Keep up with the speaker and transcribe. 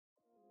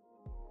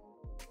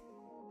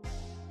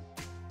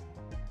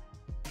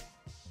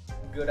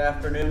Good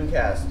afternoon,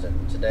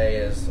 Caston. Today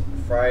is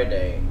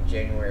Friday,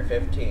 January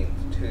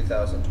 15th,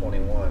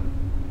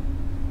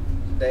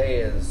 2021.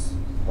 Today is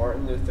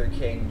Martin Luther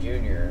King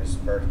Jr.'s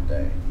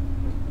birthday.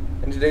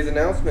 In today's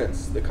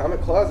announcements, the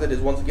Comic Closet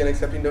is once again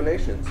accepting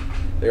donations.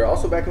 They are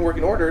also back in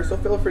working order, so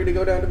feel free to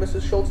go down to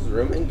Mrs. Schultz's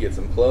room and get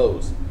some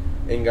clothes.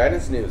 In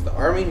guidance news, the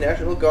Army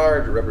National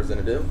Guard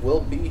representative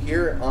will be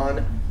here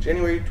on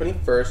January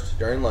 21st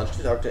during lunch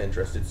to talk to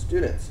interested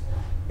students.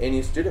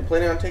 Any student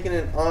planning on taking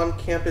an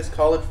on-campus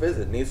college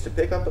visit needs to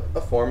pick up a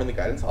form in the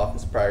guidance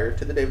office prior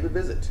to the day of the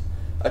visit.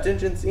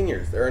 Attention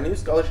seniors, there are new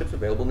scholarships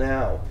available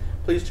now.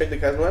 Please check the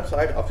Caston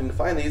website often to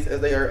find these,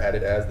 as they are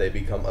added as they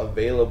become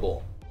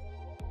available.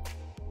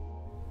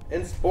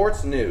 In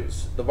sports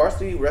news, the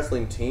varsity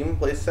wrestling team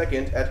placed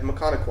second at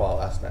Maconaquah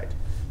last night.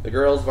 The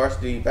girls'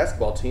 varsity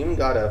basketball team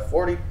got a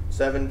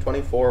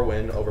 47-24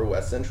 win over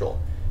West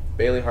Central.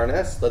 Bailey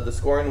Harness led the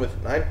scoring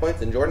with 9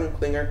 points and Jordan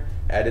Klinger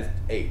added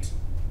 8.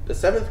 The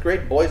 7th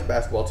grade boys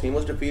basketball team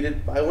was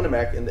defeated by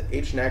Winnemac in the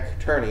HNAC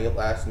tourney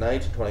last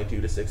night,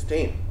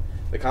 22-16.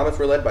 The Comets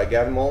were led by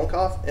Gavin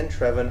Molenkoff and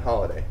Trevin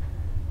Holiday.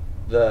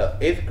 The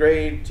 8th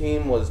grade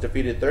team was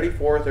defeated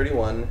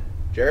 34-31.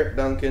 Jarrett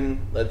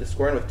Duncan led the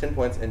scoring with 10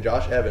 points and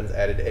Josh Evans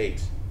added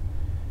 8.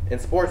 In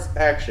sports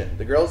action,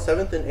 the girls'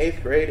 7th and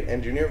 8th grade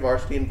and junior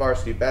varsity and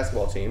varsity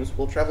basketball teams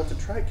will travel to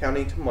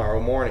Tri-County tomorrow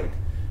morning.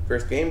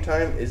 First game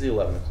time is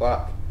 11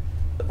 o'clock.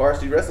 The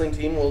varsity wrestling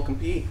team will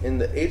compete in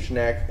the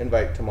HNAC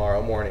invite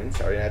tomorrow morning,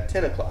 starting at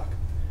 10 o'clock.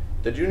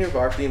 The junior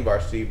varsity and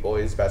varsity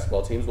boys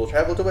basketball teams will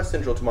travel to West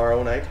Central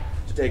tomorrow night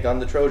to take on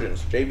the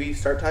Trojans. JV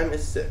start time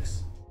is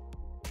 6.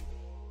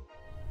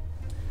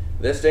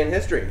 This day in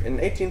history, in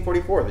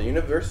 1844, the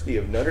University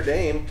of Notre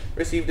Dame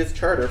received its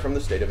charter from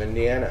the state of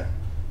Indiana.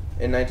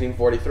 In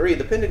 1943,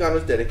 the Pentagon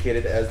was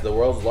dedicated as the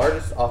world's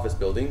largest office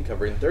building,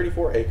 covering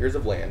 34 acres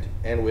of land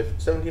and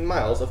with 17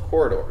 miles of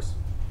corridors.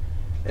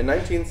 In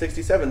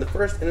 1967, the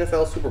first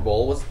NFL Super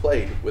Bowl was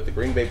played, with the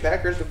Green Bay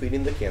Packers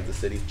defeating the Kansas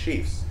City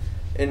Chiefs.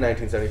 In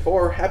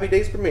 1974, Happy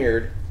Days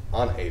premiered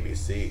on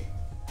ABC.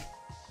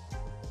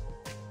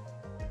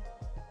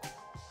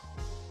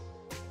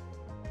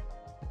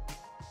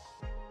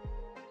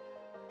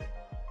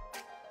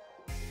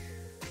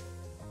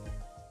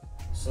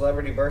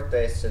 Celebrity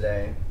birthdays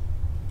today.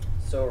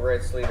 Civil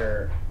rights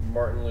leader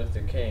Martin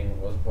Luther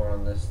King was born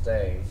on this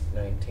day,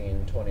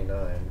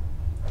 1929.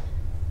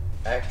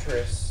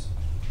 Actress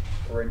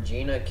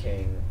Regina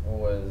King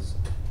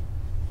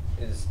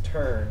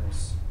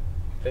turns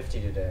 50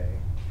 today.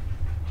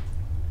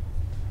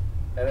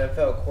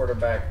 NFL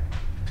quarterback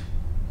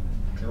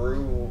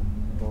Drew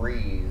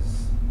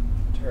Brees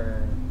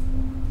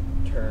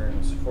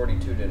turns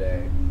 42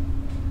 today.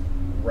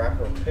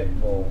 Rapper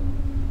Pitbull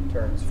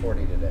turns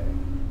 40 today.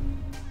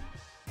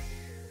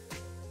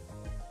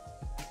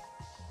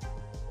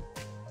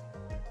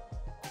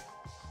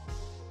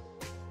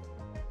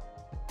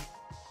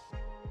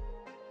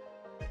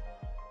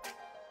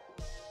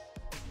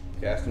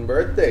 Caston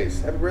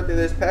birthdays. Happy birthday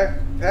this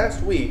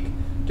past week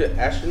to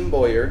Ashton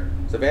Boyer,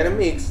 Savannah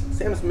Meeks,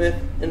 Sam Smith,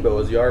 and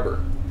Boaz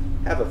Yarber.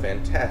 Have a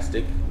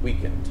fantastic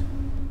weekend.